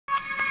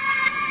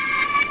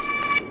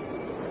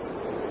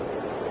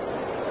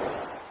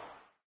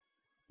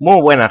Muy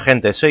buena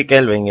gente, soy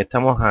Kelvin y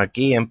estamos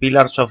aquí en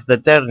Pillars of the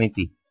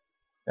Eternity.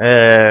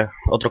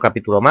 Otro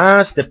capítulo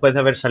más, después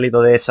de haber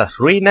salido de esas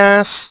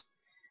ruinas.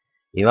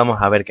 Y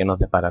vamos a ver qué nos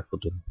depara el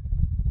futuro.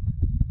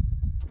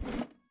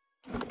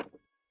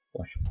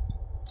 Pues,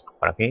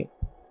 por aquí.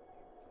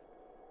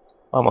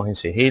 Vamos en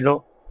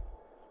sigilo.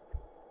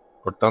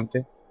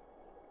 Importante.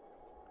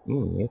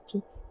 ¿Y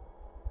esto?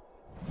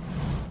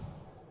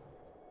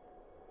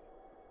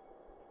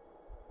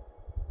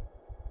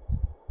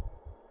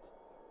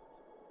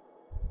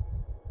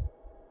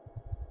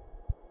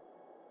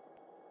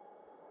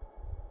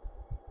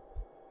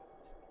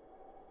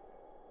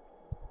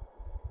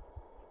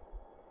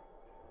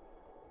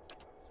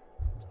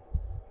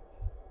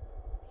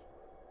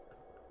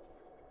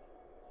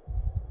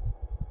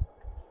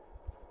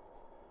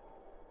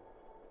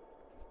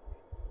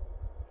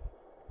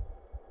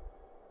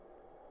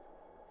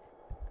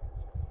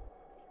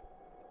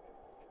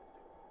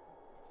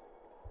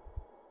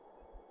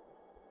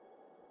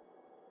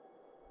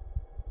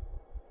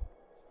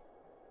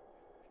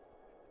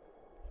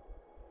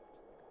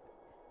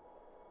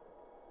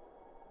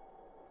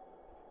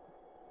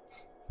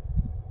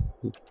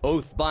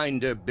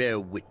 Oathbinder, bear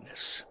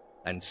witness,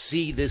 and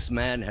see this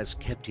man has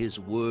kept his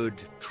word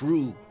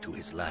true to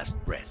his last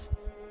breath,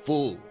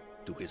 full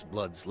to his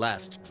blood's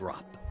last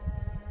drop.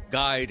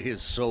 Guide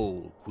his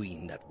soul,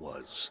 queen that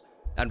was,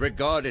 and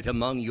regard it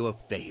among your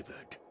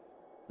favored.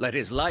 Let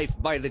his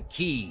life by the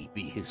key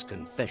be his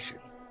confession.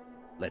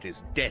 Let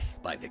his death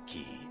by the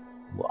key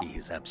be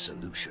his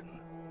absolution.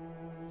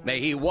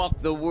 May he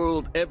walk the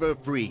world ever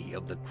free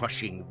of the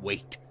crushing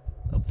weight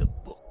of the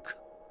book.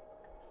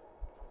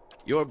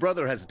 Your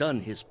brother has done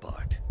his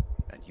part,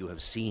 and you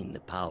have seen the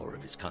power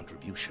of his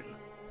contribution.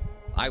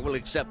 I will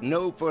accept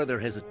no further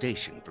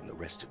hesitation from the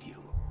rest of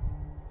you.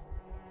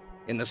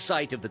 In the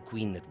sight of the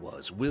queen that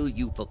was, will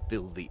you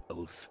fulfill the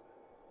oath?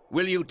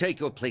 Will you take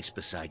your place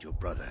beside your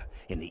brother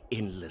in the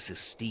endless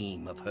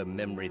esteem of her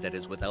memory that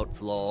is without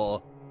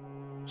flaw?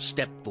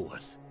 Step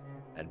forth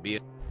and be...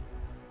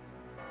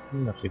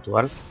 Un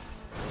ritual.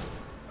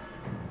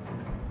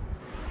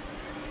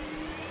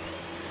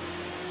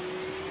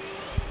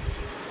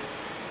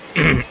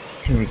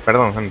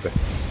 Perdón, gente.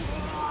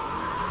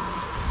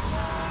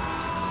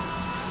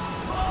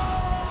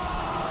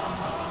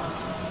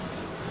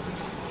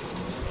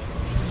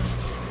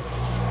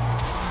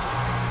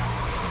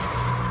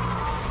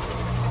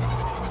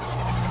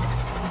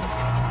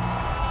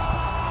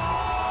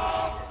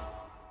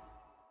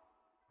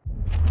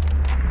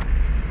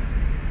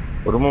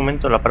 Por un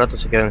momento el aparato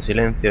se queda en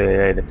silencio y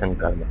el aire está en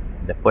calma.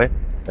 Después,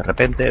 de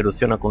repente,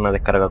 erupciona con una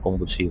descarga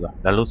convulsiva.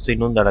 La luz te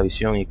inunda la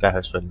visión y caes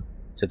al suelo.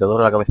 Se te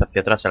dobla la cabeza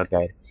hacia atrás al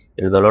caer.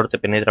 El dolor te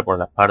penetra por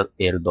la espalda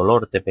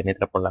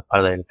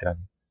y el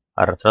cráneo,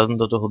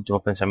 arrastrando tus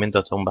últimos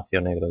pensamientos hasta un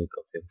vacío negro de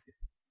conciencia.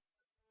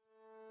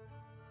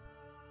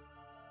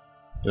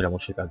 Y la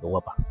música, qué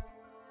guapa.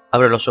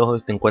 Abre los ojos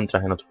y te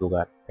encuentras en otro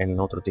lugar, en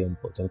otro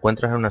tiempo. Te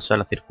encuentras en una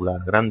sala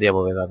circular, grande y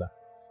abovedada,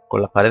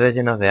 con las paredes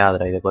llenas de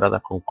hadra y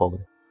decoradas con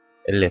cobre.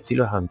 El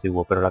estilo es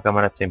antiguo, pero la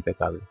cámara está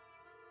impecable.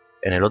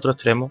 En el otro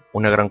extremo,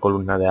 una gran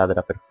columna de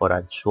hadra perfora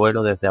el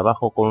suelo desde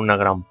abajo con una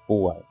gran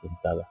púa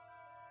pintada.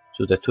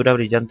 Su textura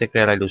brillante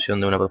crea la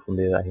ilusión de una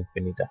profundidad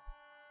infinita.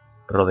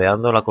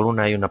 Rodeando la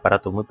columna hay un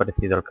aparato muy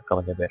parecido al que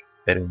acabas de ver,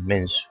 pero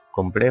inmenso,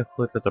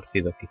 complejo y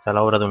retorcido, quizá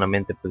la obra de una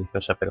mente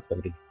prodigiosa pero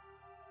febril.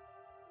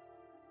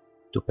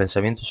 Tus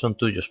pensamientos son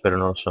tuyos, pero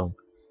no lo son,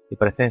 y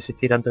parecen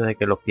existir antes de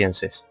que los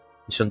pienses,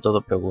 y son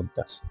todo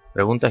preguntas.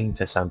 Preguntas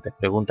incesantes,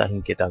 preguntas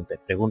inquietantes,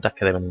 preguntas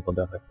que deben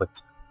encontrar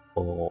respuesta.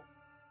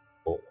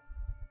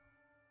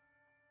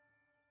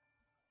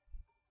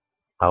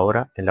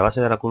 Ahora, en la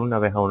base de la columna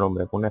ves a un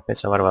hombre con una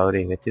espesa barba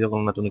gris, vestido con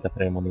una túnica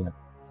ceremonial.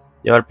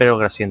 Lleva el pelo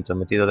grasiento,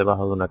 metido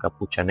debajo de una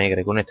capucha negra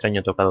y con un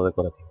extraño tocado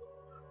decorativo.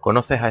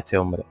 Conoces a este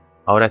hombre.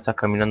 Ahora estás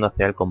caminando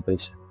hacia él con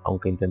prisa,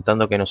 aunque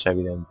intentando que no sea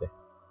evidente.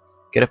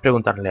 ¿Quieres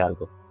preguntarle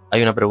algo?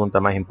 Hay una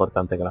pregunta más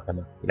importante que las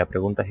demás, y la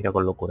pregunta gira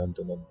con locura en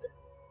tu mente.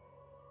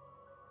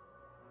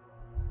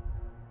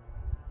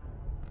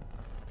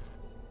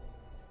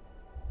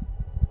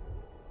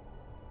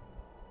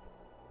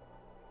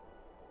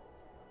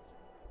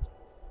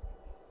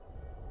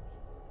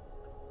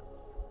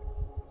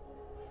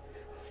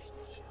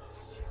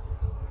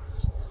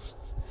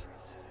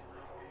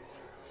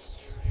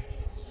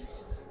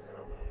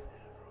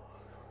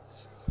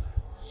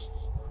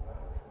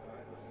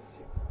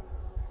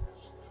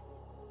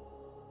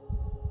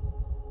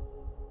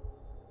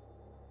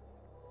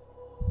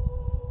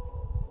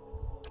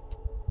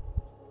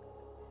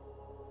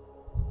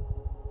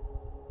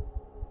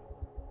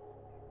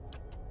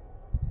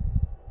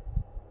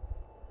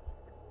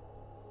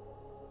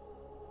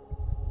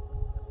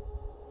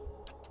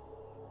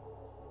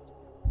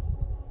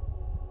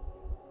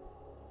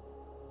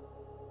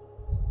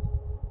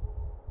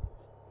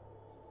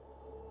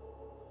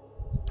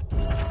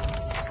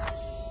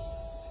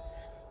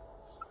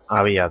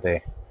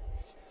 Avíate.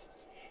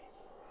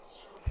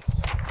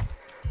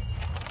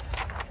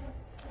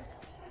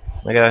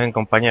 ¿Me quedas bien,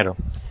 compañero?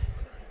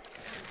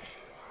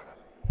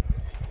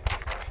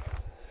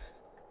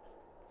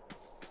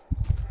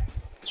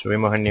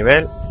 Subimos el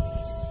nivel.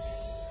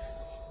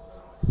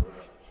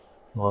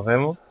 Nos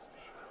vemos.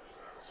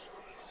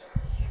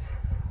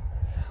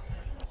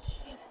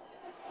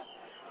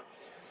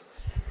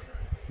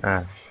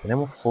 Ah,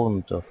 tenemos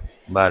puntos.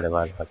 Vale.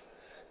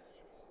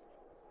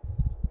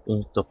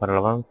 Puntos para el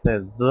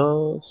avance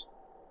 2.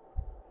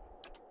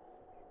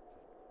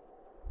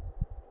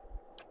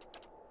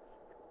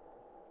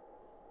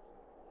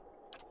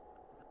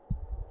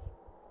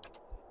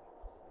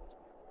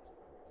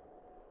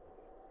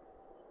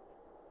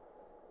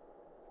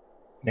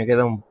 Me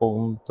queda un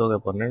punto que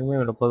ponerme,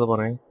 me lo puedo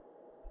poner.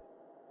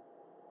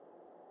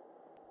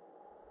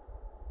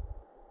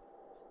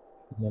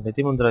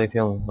 Atletismo en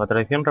tradición. La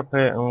tradición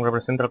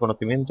representa el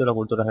conocimiento y la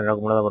cultura general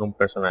acumulada por un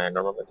personaje,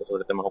 normalmente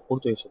sobre temas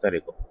ocultos y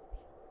esotéricos.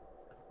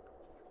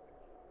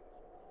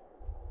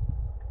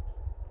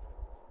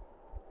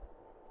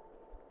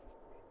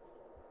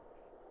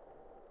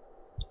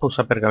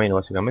 Usa pergamino,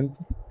 básicamente.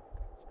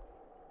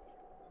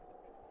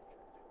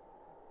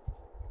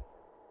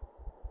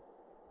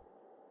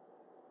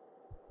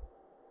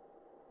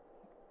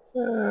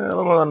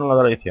 Vamos a darnos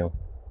la tradición.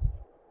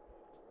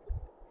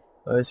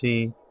 A ver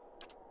si...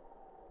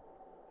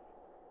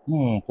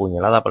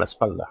 puñalada por la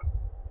espalda.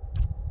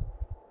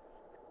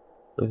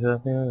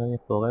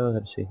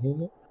 Del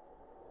sigilo.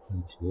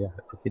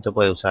 El profito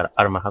puede usar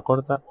armas a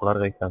corta o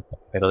larga distancia,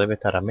 pero debe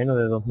estar a menos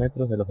de 2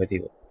 metros del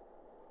objetivo.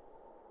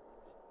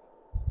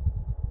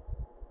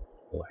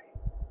 Guay.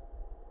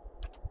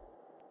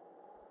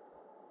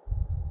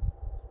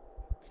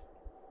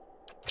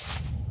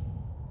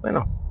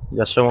 Bueno,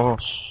 ya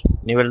somos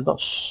nivel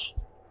 2.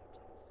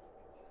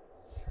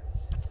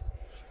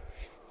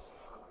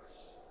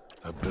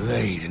 A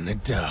blade in the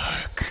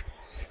dark.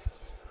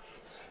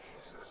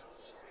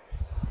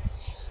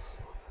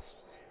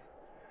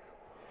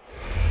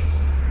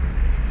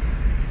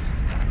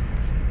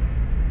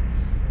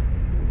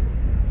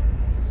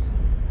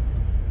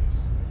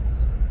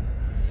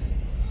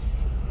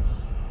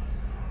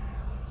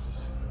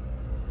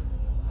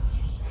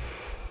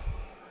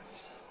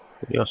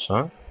 Curioso,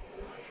 ¿eh?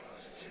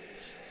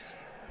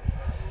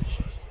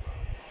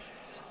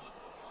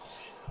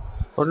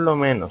 Por lo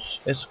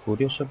menos, es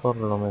curioso por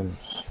lo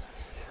menos.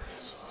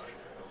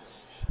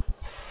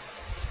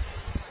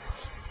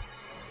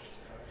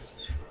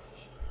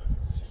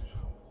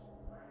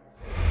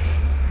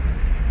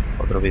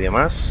 Otro vídeo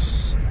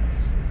más.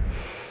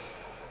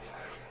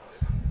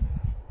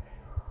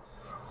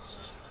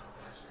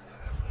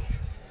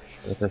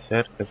 Parece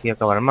ser que aquí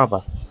acaba el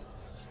mapa.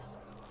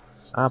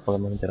 Ah,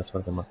 podemos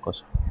interactuar con más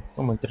cosas.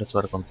 Vamos a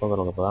interactuar con todo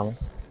lo que podamos.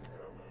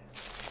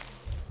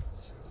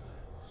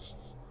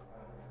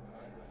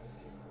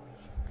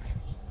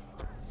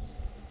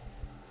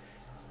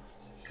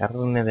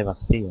 Carne de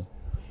vacío.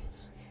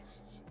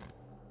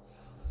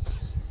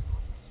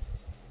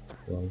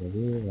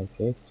 Igual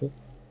que esto.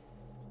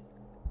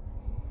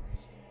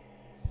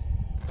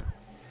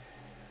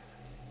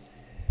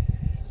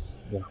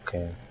 Dios,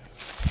 que...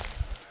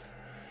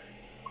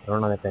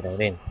 Corona de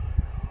peregrino.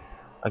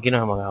 Aquí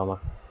nos hemos dejado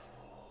más.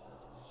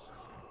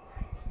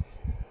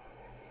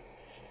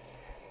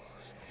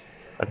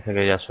 Parece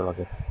que ya solo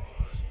aquí.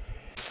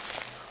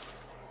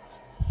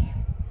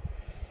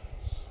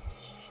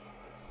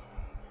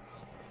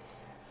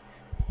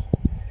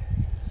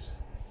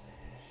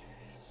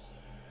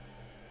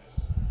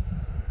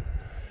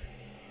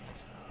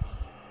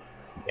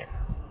 Bien.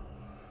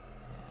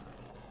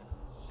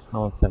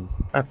 Avancemos.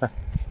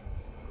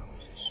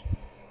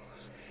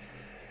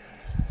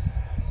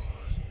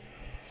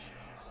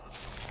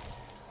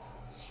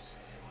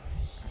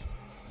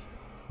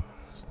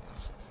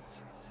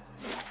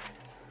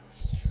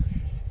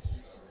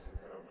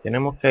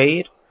 Tenemos que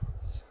ir...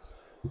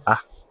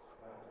 Ah.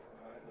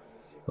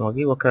 Como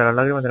aquí, bosque de las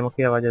lágrimas, tenemos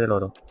que ir a Valle del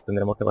Oro.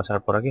 Tendremos que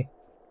pasar por aquí.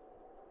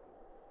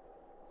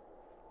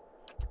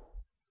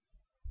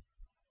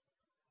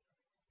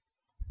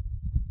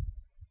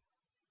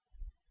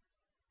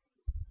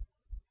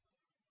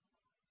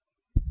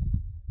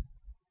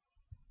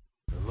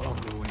 The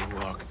longer we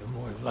walk, the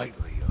more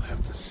lightly you'll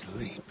have to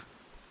sleep.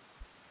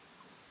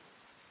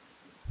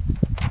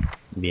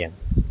 Bien.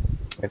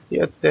 El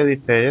tío te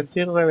dice, yo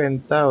estoy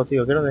reventado,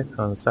 tío, quiero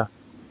descansar.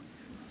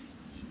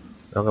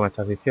 ¿Lo que me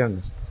estás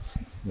diciendo?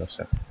 No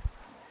sé.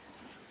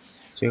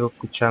 Sigo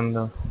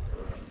escuchando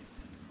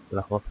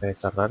las voces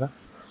estas raras.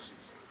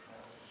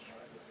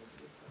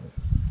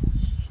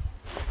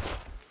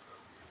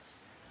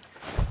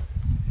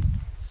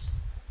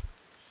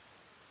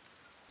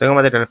 Tengo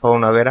materiales para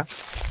una hoguera.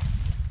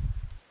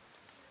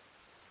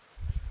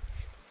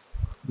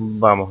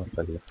 Vamos a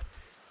hacerlo.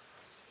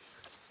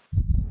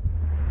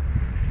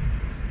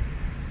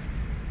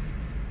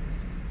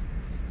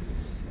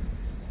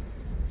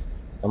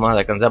 Vamos a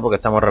descansar porque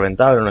estamos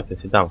reventados y lo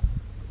necesitamos.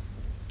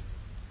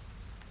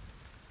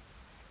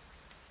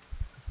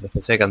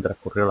 Sé que han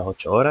transcurrido las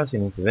 8 horas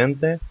sin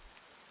incidentes.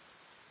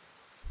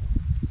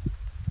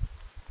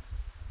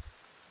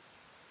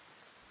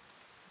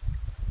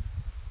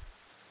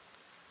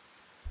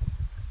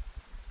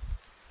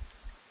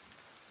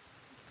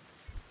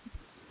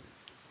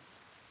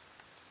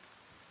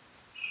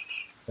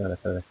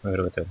 Espera, no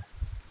creo que te vea.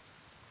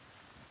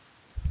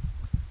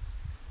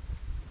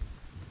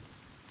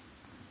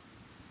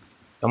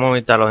 Vamos a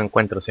evitar los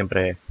encuentros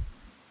siempre.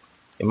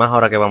 Y más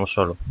ahora que vamos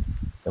solos.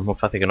 Es muy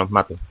fácil que nos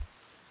maten.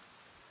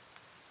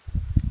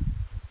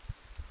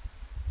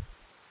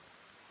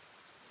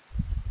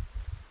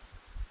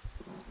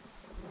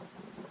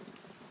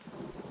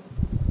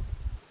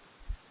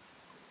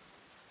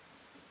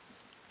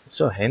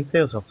 ¿Eso es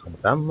gente o son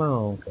fantasmas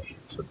o qué es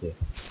eso, tío?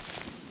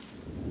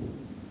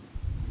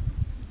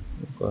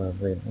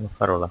 Unos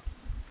farolas.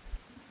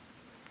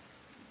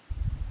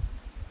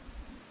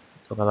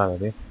 Esto cadáver,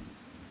 tío.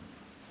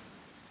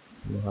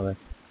 Vamos a ver.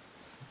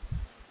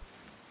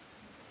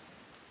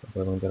 No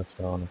podemos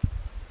interactuar o no.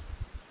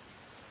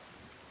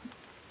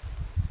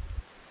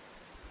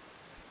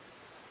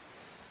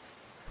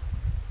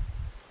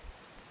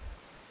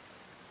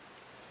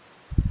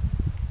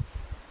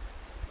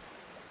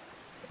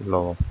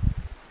 Lobo.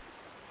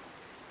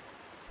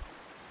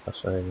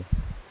 Paso de ellos.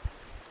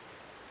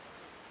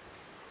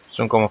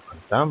 Son como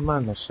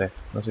fantasmas, no sé.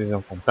 No sé si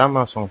son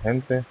fantasmas o son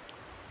gente.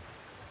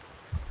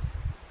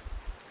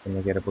 Que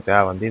me quiere putear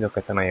a bandidos que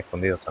están ahí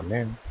escondidos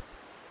también.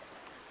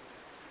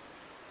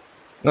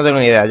 No tengo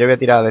ni idea. Yo voy a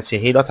tirar de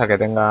sigilo hasta que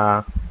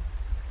tenga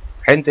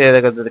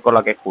gente con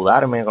la que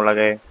escudarme, con la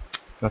que...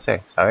 No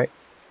sé, ¿sabéis?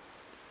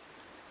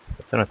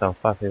 Esto no es tan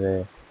fácil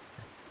de...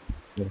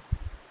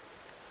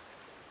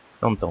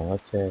 Tonto,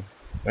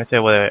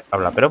 este puede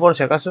hablar. Pero por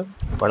si acaso,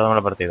 guardamos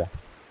la partida.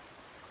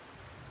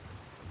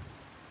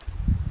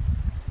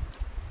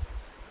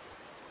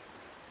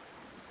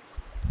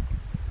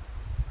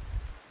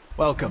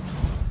 Welcome.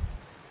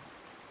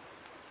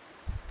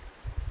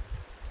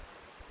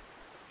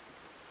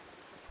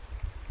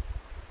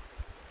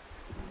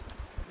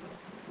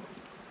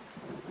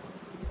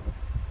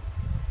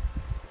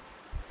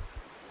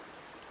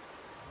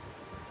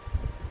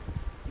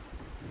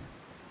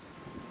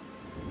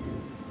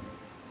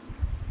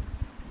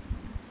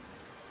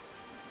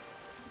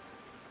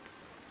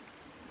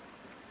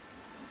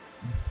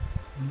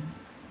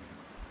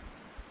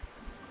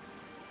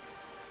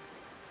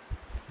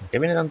 ¿Qué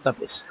viene tanta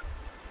prisa?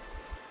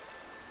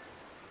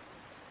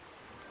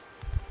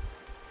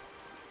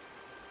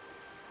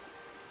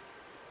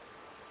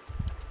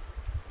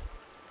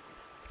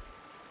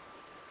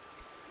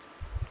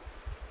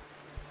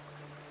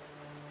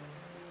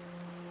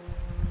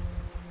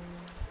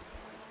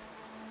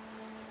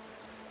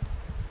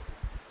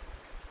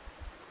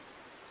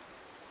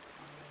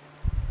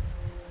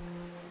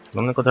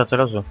 ¿Dónde encontraste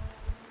el oso?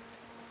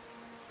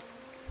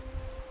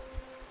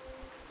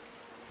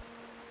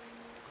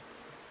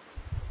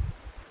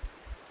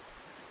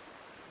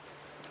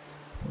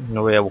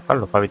 No voy a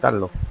buscarlo para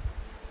evitarlo.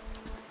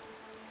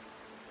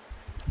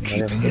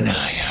 Keeping an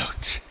eye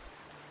out.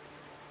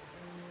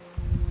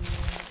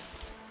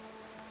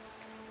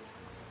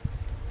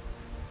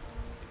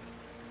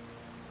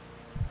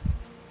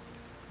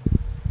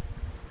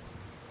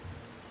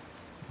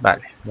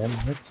 Vale,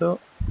 veamos esto.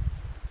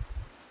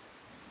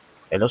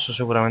 El oso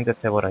seguramente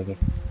esté por aquí.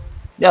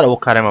 Ya lo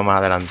buscaremos más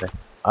adelante.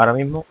 Ahora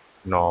mismo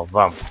nos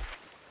vamos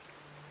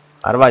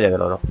al Valle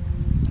del Oro.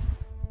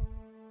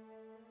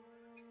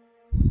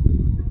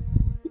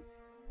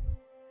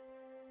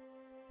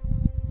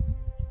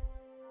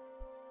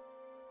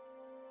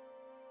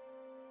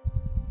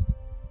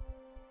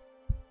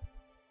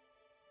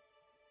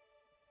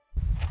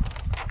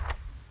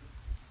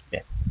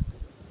 Bien.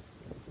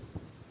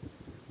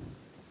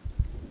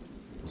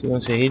 Sigo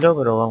en sigilo,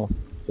 pero vamos.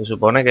 Se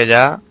supone que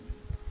ya...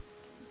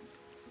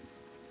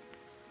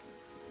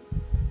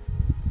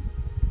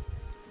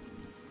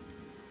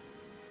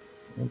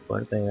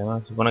 Puerta y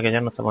demás. Se supone que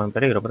ya no estamos en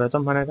peligro, pero de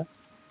todas maneras...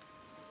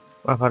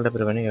 Más vale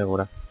prevenir que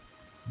curar.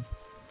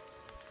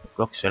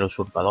 El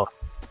usurpador.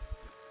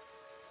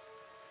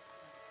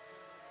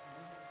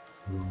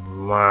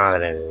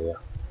 Madre de Dios.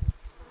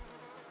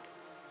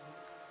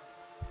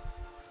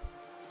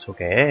 ¿Esto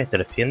qué es?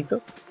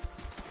 ¿300?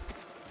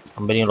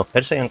 Han venido los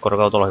persas y han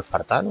colgado todos los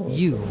espartanos.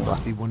 You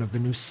must be one of the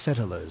new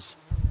settlers.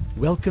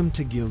 Welcome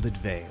to Gilded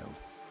Vale.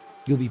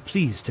 You'll be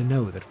pleased to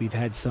know that we've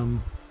had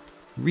some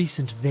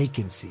recent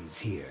vacancies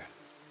here.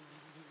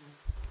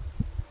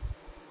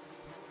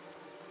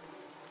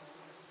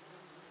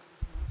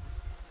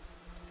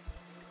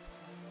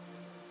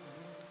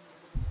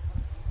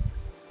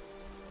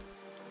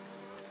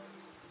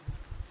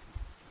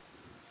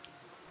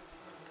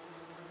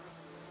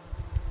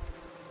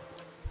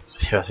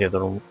 Se va a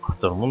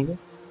todo el mundo.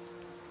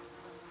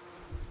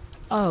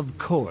 Of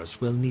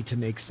course, we'll need to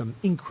make some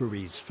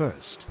inquiries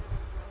first.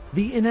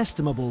 The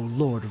inestimable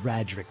Lord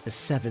Radric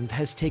VII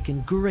has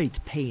taken great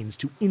pains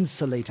to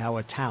insulate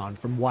our town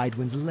from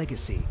Widewind's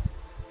legacy.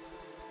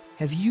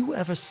 Have you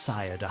ever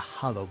sired a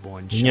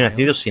Hollowborn ¿Niño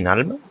nacido child? sin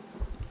alma?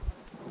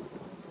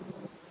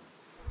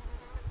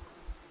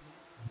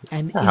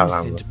 An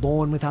hablando? infant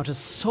born without a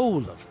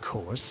soul, of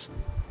course.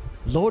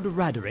 Lord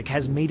Raderick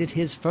has made it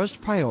his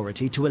first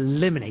priority to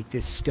eliminate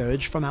this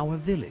scourge from our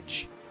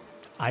village.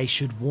 I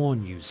should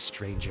warn you,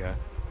 stranger,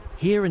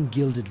 Here in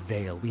Gilded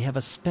Vale, we have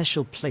a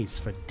special place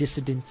for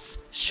dissidents,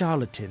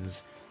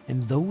 charlatans,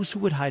 and those who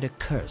would hide a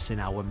curse in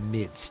our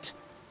midst.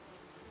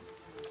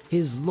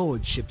 His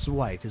lordship's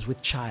wife is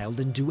with child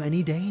and due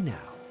any day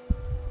now.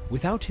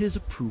 Without his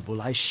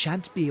approval, I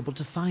shan't be able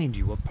to find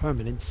you a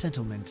permanent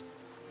settlement.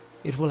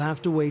 It will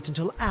have to wait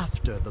until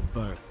after the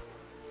birth.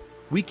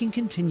 We can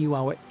continue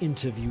our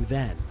interview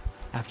then,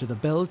 after the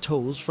bell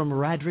tolls from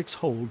Radric's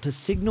hold to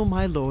signal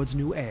my lord's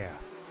new heir.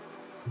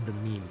 In the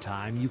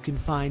meantime, you can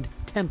find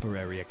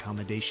temporary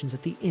accommodations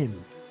at the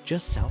inn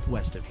just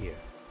southwest of here.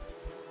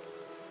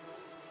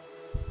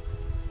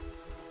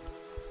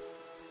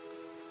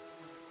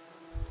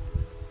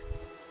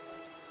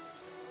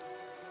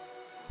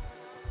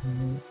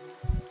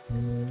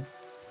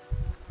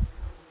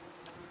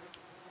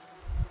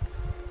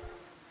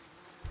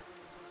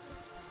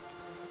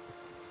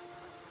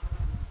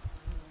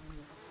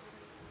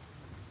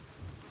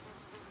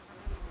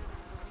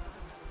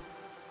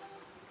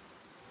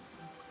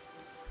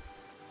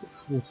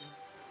 Uf.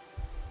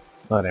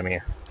 Madre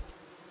mía.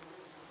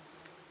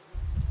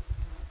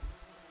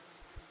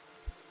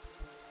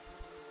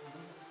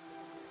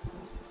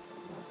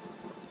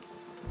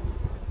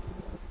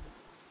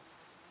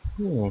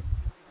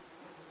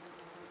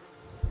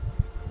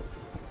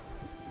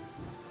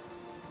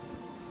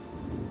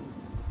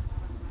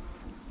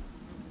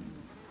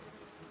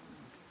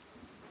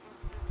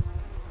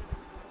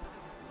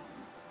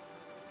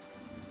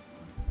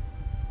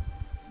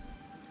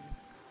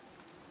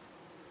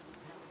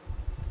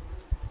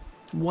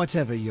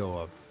 Whatever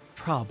your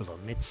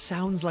problem, it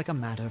sounds like a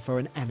matter for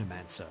an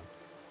animancer.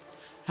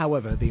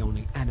 However, the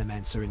only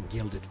animancer in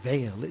Gilded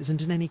Vale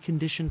isn't in any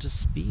condition to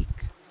speak.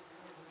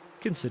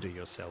 Consider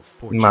yourself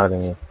fortunate. Madre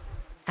mía.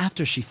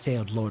 After she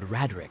failed Lord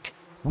Radric,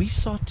 we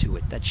saw to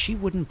it that she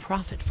wouldn't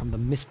profit from the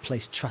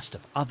misplaced trust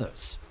of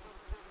others.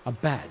 A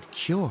bad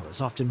cure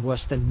is often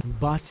worse than...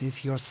 But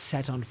if you're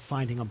set on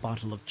finding a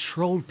bottle of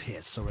troll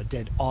piss or a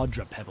dead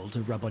Audra pebble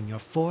to rub on your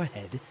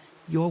forehead,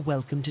 you're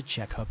welcome to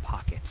check her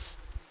pockets.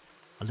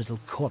 A little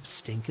corpse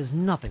stink is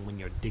nothing when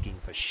you're digging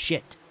for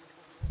shit.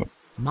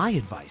 My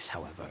advice,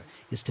 however,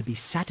 is to be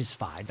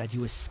satisfied that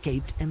you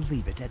escaped and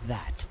leave it at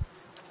that.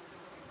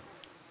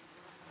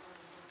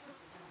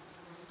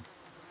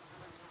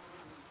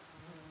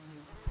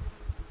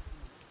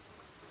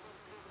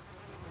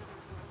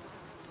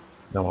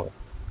 Vamos a ver.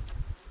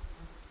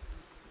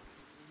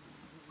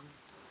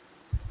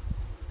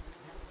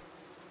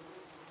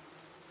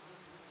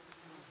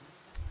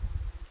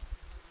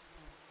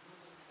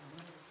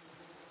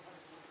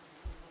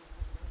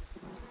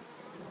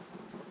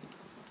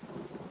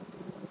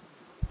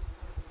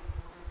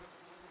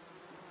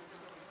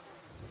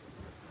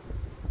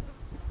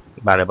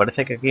 Vale,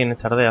 parece que aquí en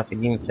esta aldea hace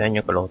 15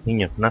 años que los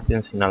niños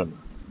nacen sin alma.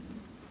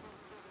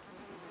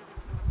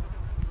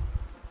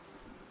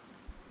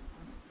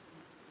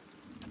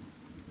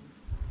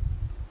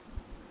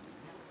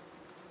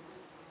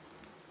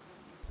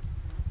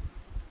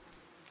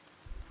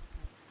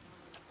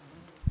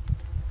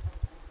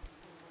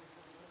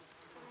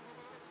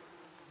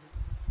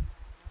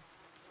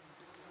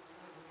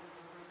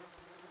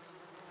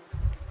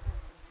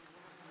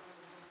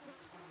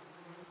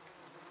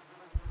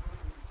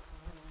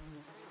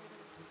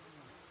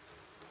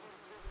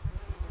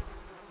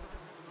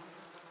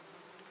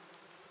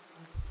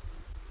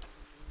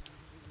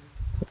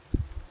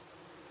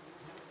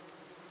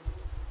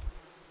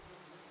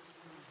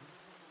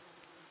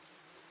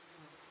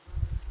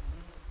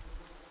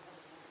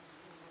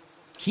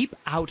 Keep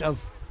out of...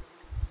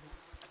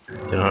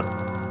 Este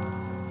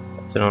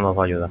no nos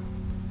va a ayudar.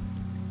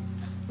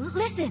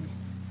 Listen.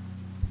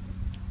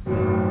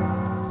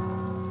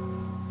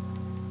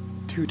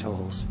 2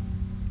 tolls.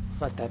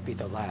 Let that be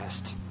the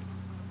last.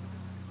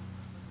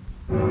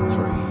 3.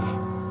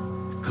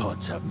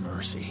 Gods have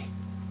mercy.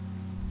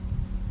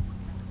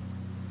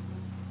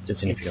 ¿Qué It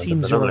significa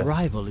seems your doble?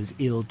 arrival is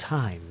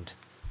ill-timed.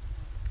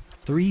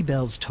 3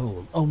 bells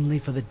toll only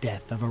for the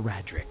death of a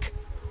Radric.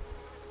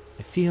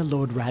 I fear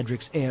Lord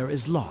Radric's heir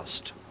is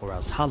lost, or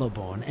else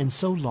Hollowborn, and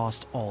so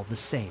lost all the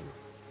same.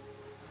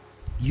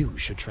 You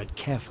should tread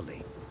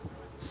carefully.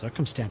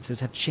 Circumstances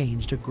have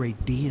changed a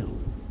great deal.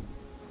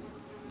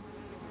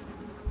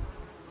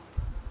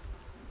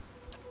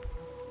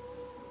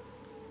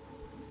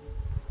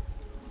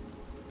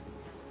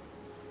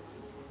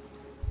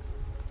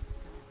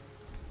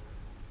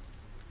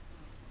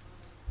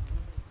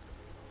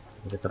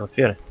 ¿A qué te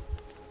refieres?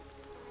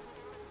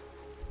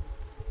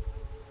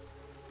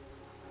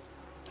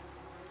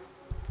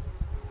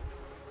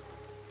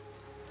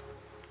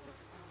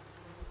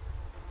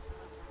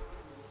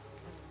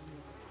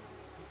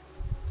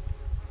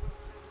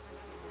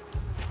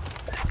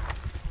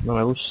 No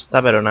me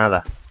gusta, pero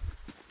nada.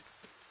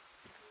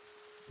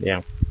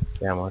 Bien,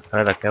 veamos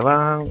escaleras que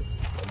van.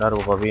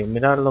 Largo por bien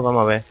mirarlo,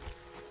 vamos a ver.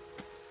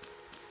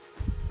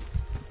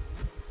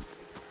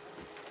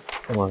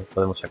 ¿Cómo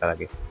podemos sacar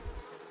de aquí?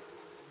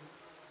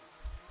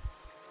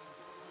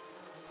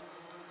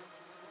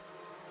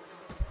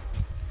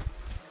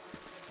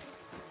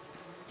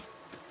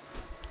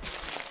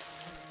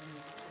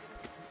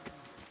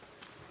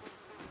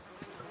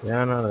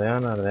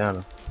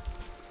 Aldeano.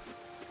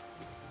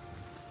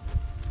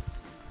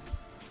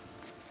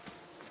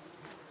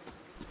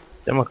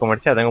 Tenemos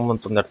comercial, tengo un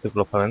montón de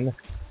artículos para vender.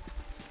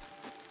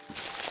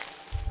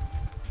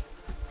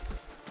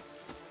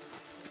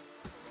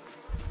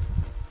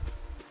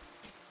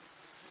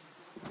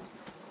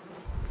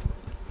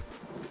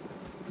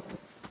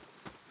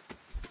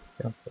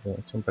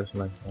 Es un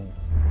personaje.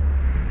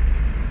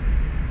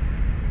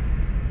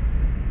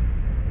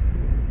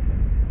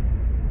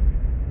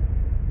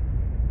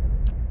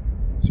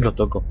 Lo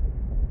toco.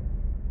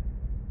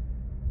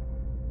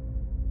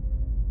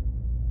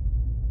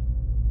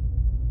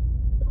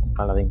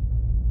 Paladín.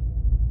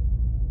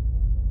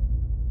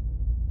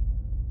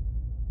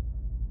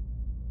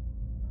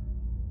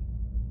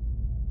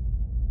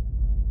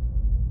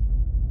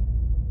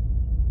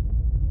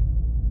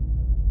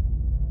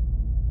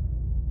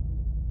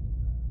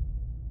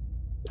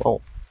 Wow.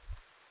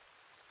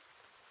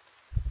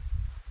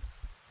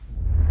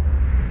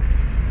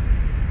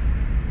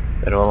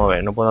 Pero vamos a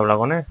ver, ¿no puedo hablar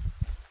con él?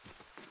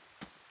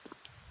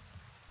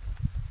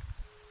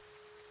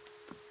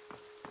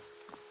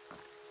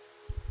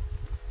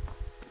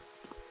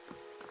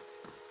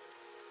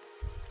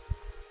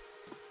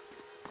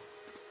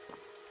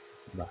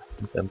 Vale,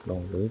 un templo,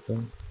 un ruido.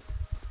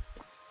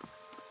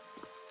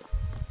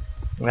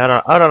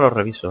 Ahora lo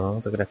reviso,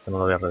 no te creas que no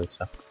lo voy a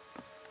revisar.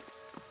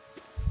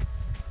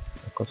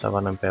 Las cosas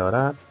van a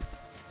empeorar.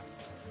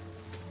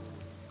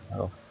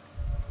 Claro.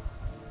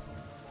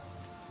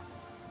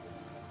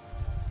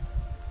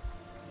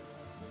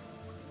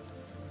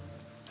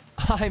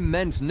 I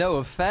meant no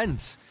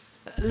offense.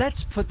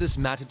 Let's put this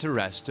matter to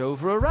rest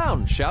over a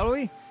round, shall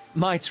we?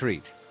 My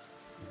treat.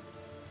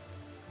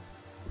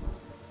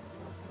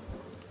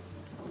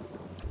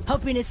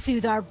 Hoping to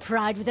soothe our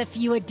pride with a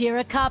few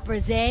Adira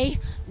coppers, eh?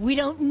 We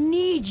don't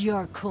need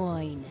your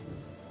coin.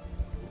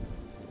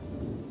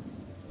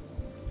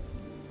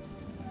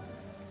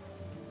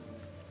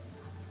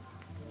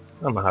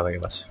 Vamos a ver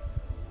qué pasa.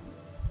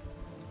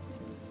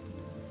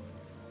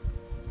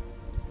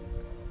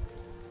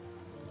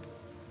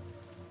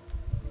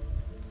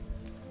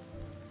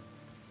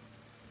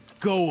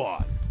 Go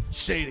on.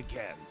 Say it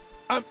again.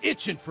 I'm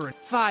itching for it.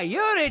 Fie,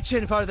 you're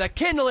itching for the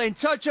kindling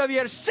touch of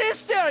your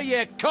sister,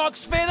 you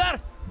cocksfeather!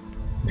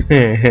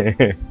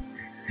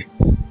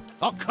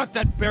 I'll cut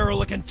that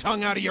barrel-licking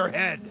tongue out of your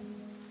head.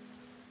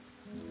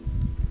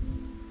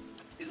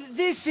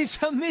 This is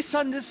a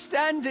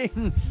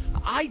misunderstanding.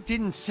 I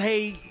didn't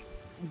say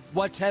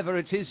whatever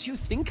it is you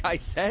think I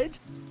said.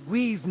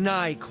 We've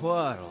nigh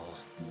quarrel.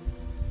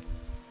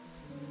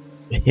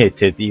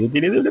 Este tío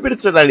tiene una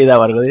personalidad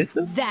o algo de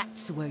eso.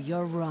 That's where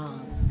you're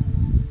wrong.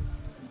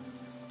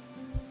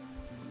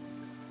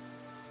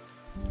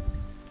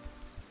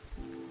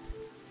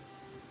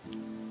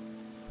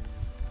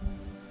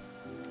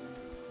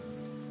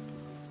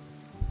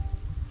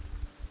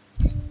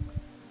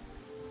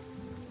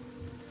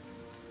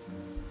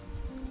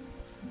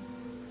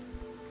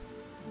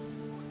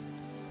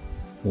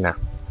 Nah.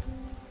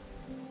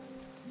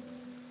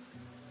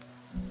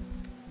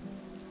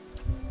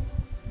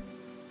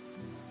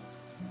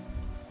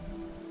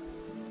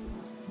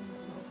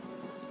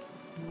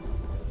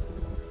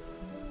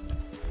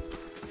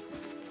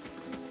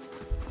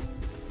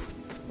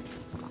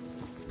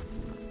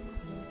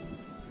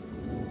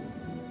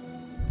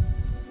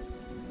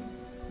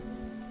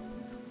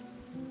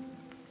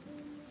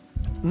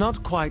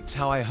 Not quite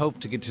how I hoped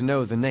to get to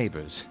know the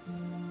neighbors.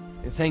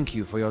 Thank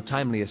you for your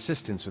timely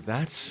assistance with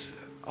that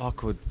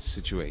awkward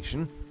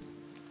situation.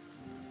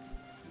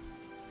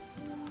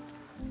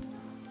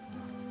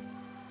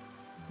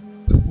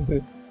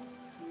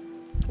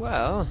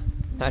 Well,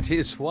 that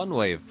is one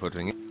way of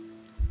putting it.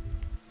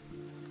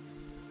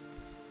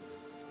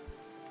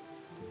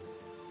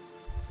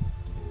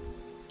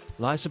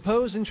 Well, I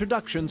suppose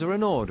introductions are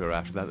in order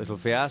after that little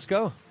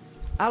fiasco.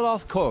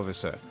 Aloth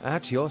Corvisor,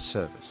 at your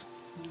service.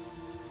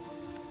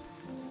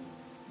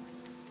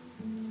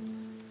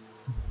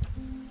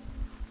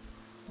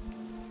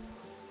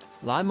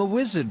 Well, I'm a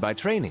wizard by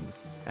training,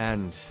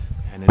 and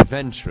an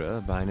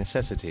adventurer by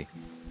necessity.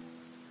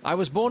 I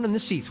was born in the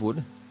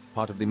Seathwood,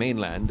 part of the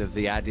mainland of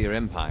the Adir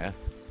Empire,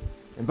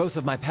 and both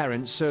of my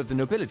parents served the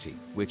nobility,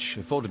 which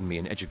afforded me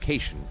an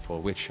education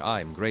for which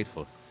I'm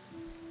grateful.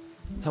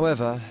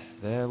 However,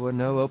 there were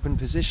no open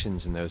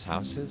positions in those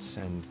houses,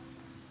 and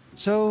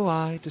so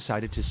I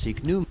decided to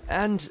seek new...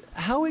 And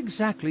how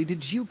exactly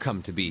did you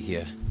come to be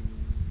here?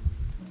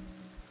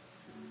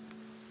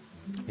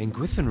 In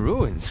Gwithan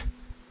Ruins?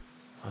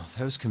 Well,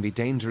 those can be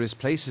dangerous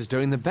places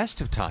during the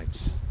best of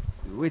times,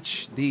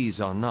 which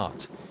these are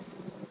not.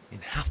 In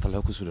half the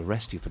locals would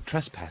arrest you for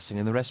trespassing,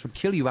 and the rest would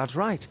kill you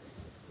outright.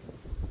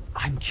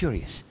 I'm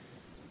curious,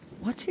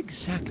 what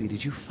exactly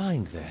did you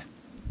find there?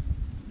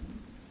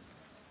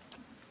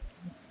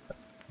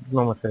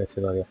 No me sé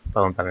todavía,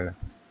 para contarle.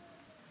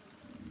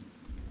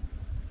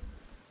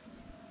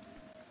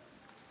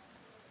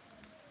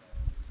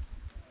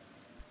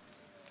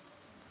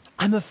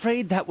 I'm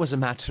afraid that was a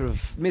matter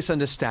of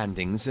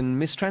misunderstandings and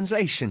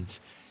mistranslations.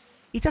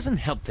 It doesn't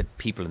help that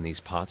people in these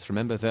parts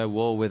remember their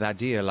war with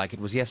Adir like it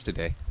was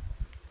yesterday.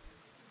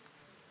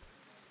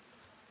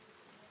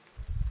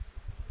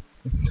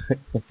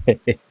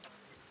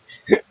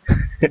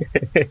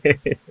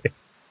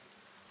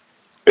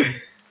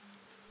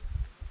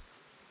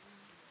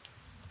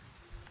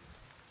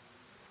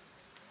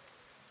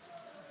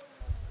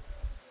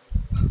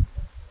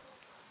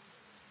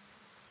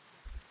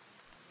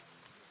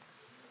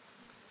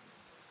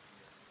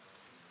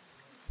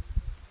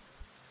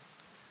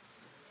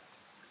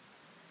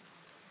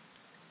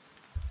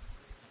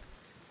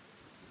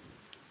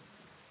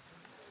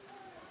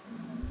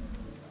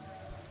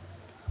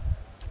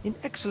 An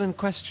excellent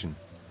question.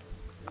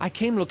 I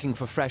came looking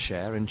for fresh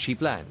air and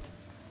cheap land.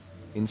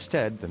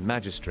 Instead, the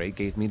magistrate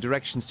gave me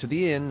directions to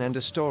the inn and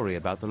a story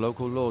about the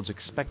local lord's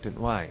expectant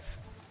wife.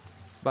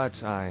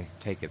 But I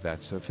take it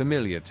that's a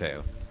familiar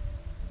tale.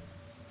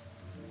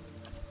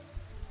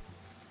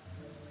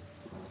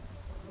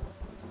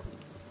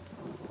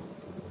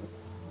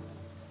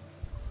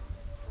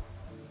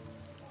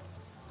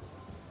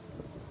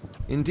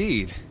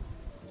 Indeed.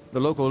 The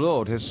local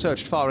lord has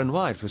searched far and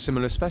wide for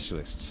similar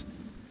specialists.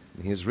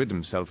 He has rid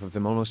himself of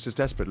them almost as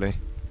desperately.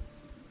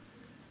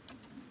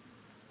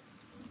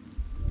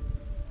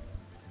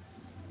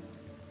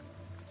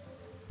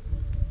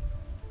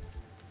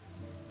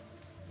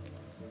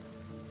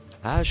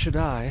 As should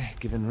I,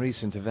 given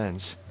recent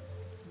events.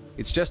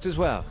 It's just as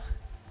well.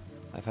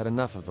 I've had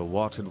enough of the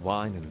watered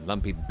wine and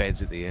lumpy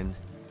beds at the inn.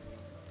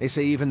 They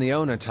say even the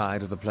owner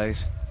tired of the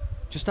place.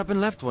 Just up and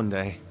left one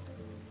day.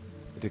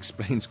 It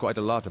explains quite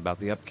a lot about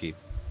the upkeep.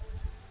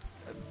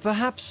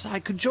 Perhaps I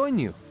could join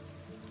you.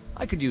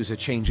 I could use a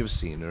change of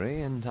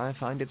scenery, and I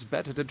find it's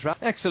better to try.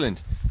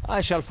 Excellent.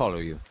 I shall follow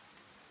you.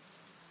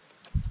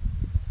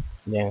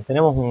 Bien,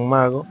 tenemos un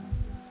mago.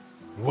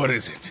 What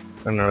is it?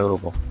 En el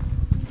grupo.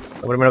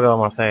 Lo primero que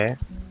vamos a hacer es...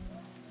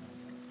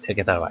 ¿Sí,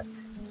 qué tal va este?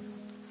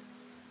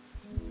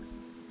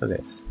 ¿Esto qué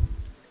es?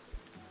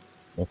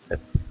 Este,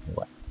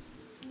 igual.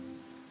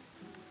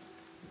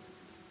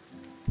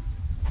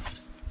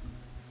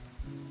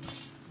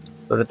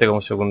 Sobre este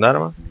como segunda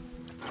arma.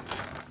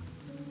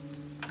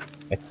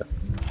 Esto.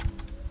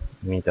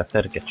 Ni te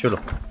acerques, chulo.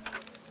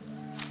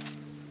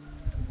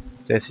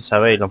 Ustedes si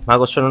sabéis, los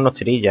magos son unos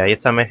tirillas y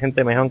esta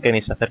gente mejor que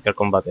ni se acerca al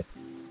combate.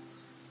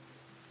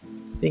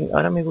 Bien,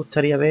 ahora me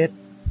gustaría ver...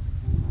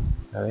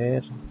 A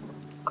ver...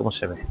 ¿Cómo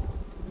se ve?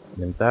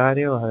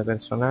 Inventario, hoja de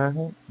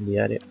personaje,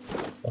 diario,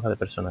 hoja de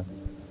personaje.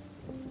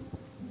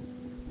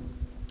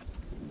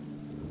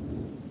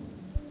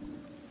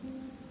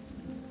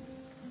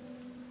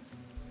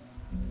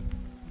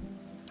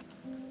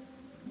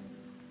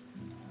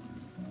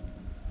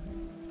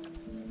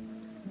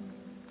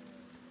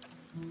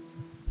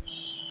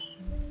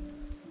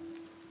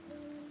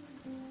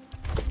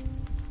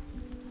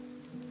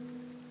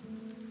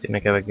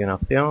 Tiene que haber aquí una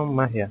opción,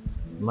 magia,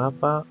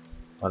 mapa,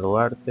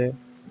 baluarte,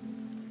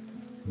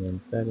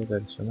 inventario,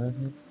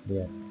 personaje,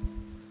 diario.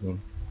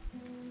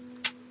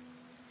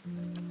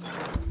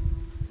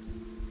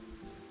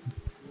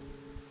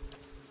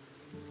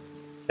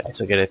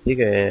 Eso quiere decir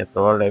que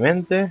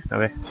probablemente, a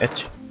ver,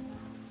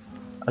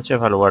 H es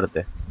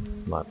baluarte,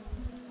 mapa,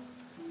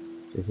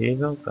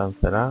 sigilo,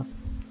 cancelar.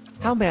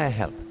 How may I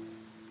help?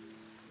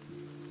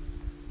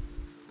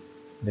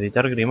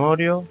 Editar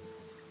grimorio,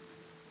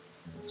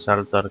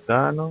 salto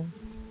arcano,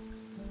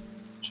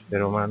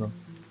 espero humano.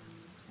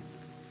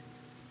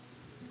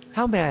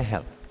 How may I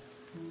help?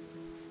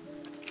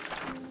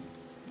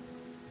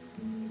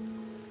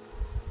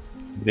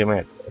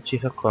 Primero,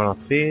 hechizos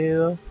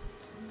conocidos.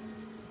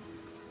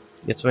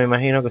 Y esto me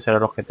imagino que será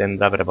los que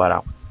tendrá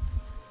preparado.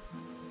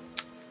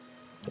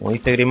 Como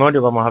dice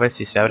grimorio, vamos a ver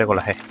si se abre con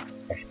la G.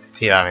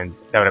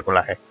 Efectivamente, se abre con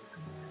la G.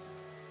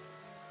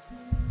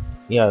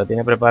 Y ahora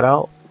tiene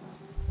preparado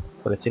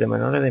proyectiles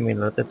menores de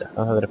 1000 tetas.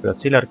 Vamos a ver,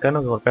 proyectiles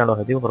arcanos que golpean al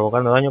objetivo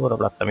provocando daño por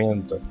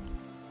aplastamiento.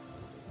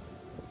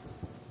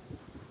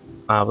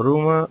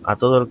 Abruma a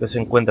todo el que se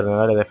encuentre en el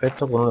área de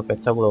efecto con un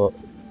espectáculo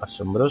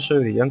asombroso y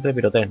brillante de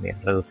pirotecnia,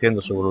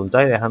 reduciendo su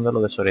voluntad y dejándolo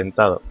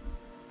desorientado.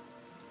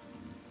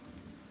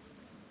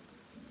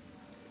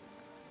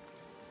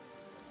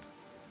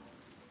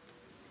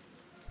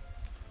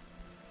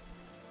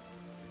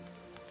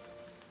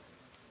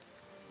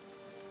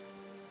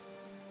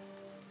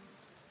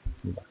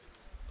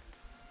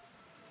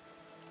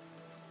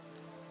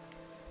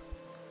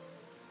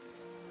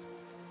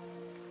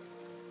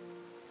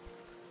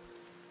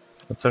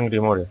 Esto en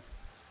grimorio.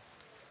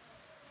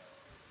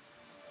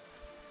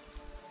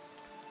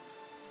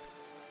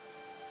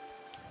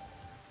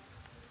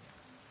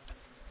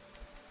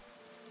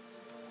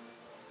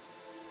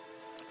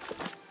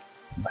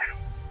 Bueno,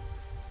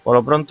 por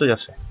lo pronto ya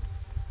sé.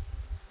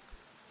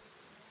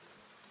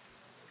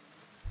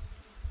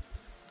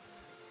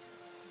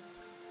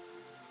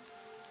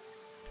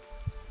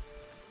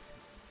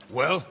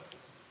 Well?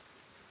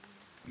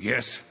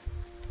 Yes.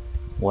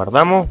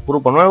 Guardamos,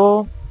 grupo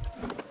nuevo.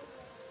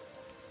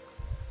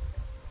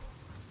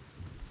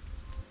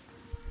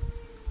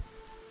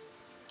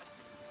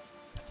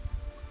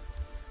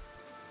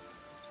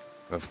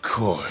 Of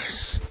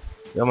course.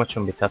 Ya hemos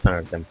hecho un vistazo en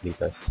el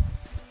templito ese.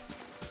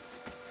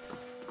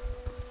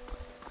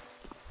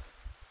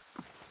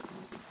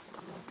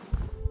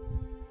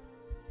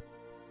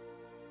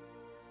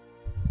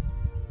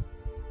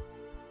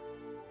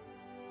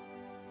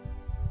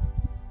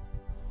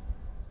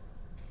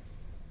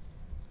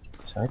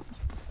 Exacto.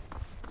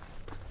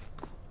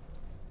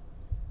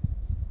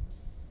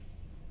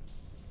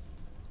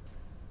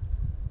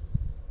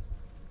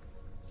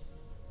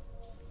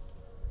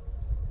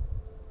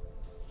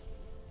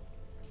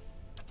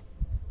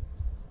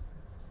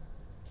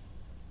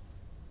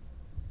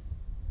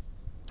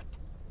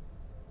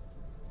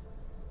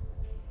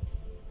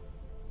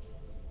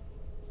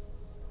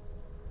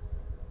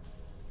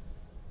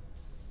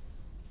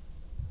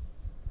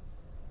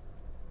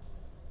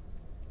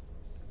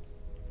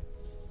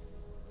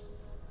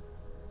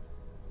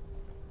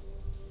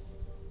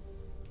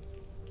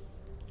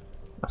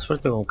 ¿Más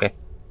suerte con qué?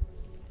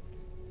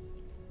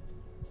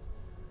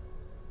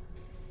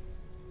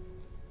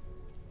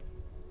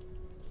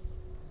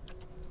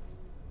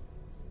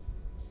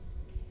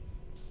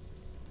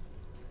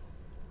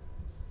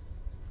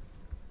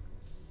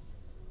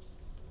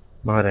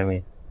 Madre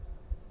mía.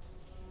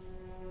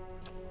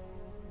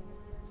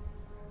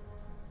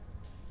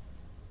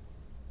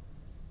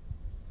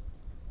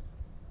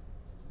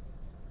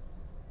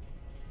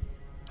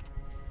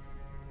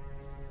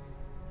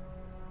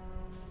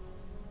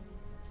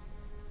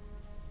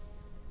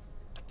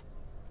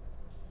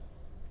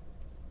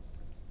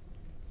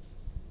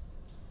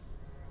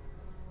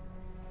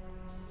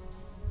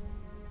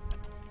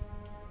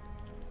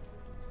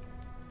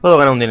 ¿Puedo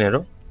ganar un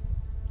dinero?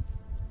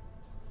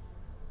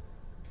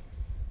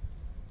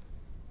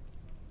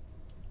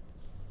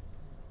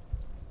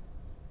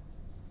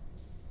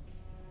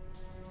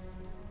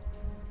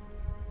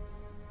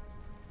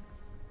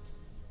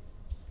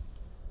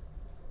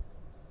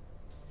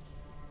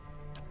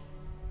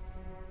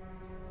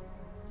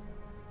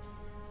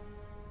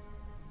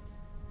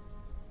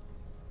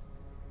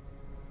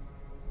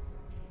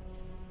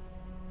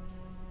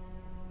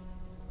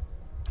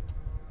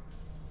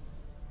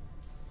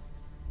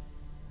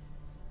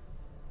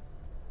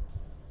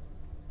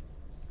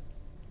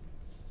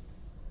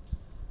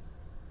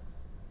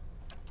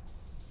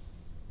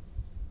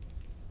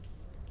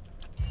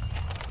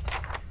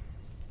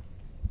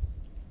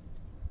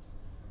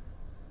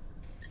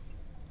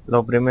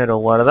 Lo primero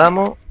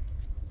guardamos.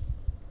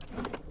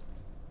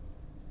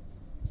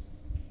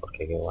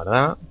 Porque hay que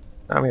guardar.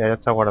 Ah, mira, ya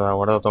está guardado.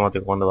 Guardado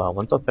automático cuando bajo.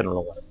 Entonces no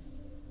lo guardo.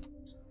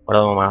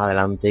 Guardamos más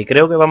adelante. Y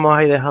creo que vamos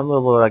a ir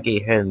dejando por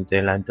aquí, gente.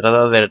 En la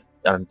entrada del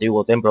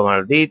antiguo templo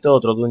maldito.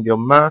 Otro dungeon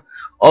más.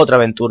 Otra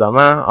aventura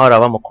más. Ahora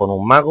vamos con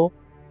un mago.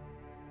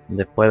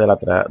 Después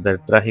de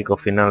del trágico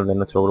final de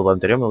nuestro grupo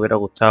anterior. Me hubiera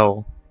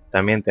gustado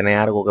también tener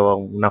algo que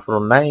una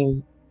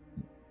frontline.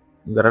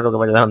 Un guerrero que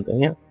vaya delante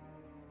mía.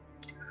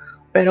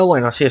 Pero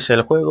bueno, así es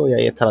el juego y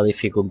ahí está la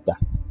dificultad.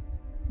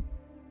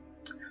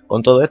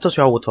 Con todo esto, si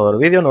os ha gustado el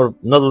vídeo,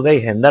 no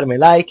dudéis en darme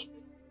like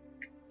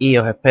y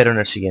os espero en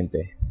el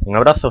siguiente. Un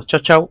abrazo, chao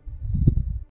chao.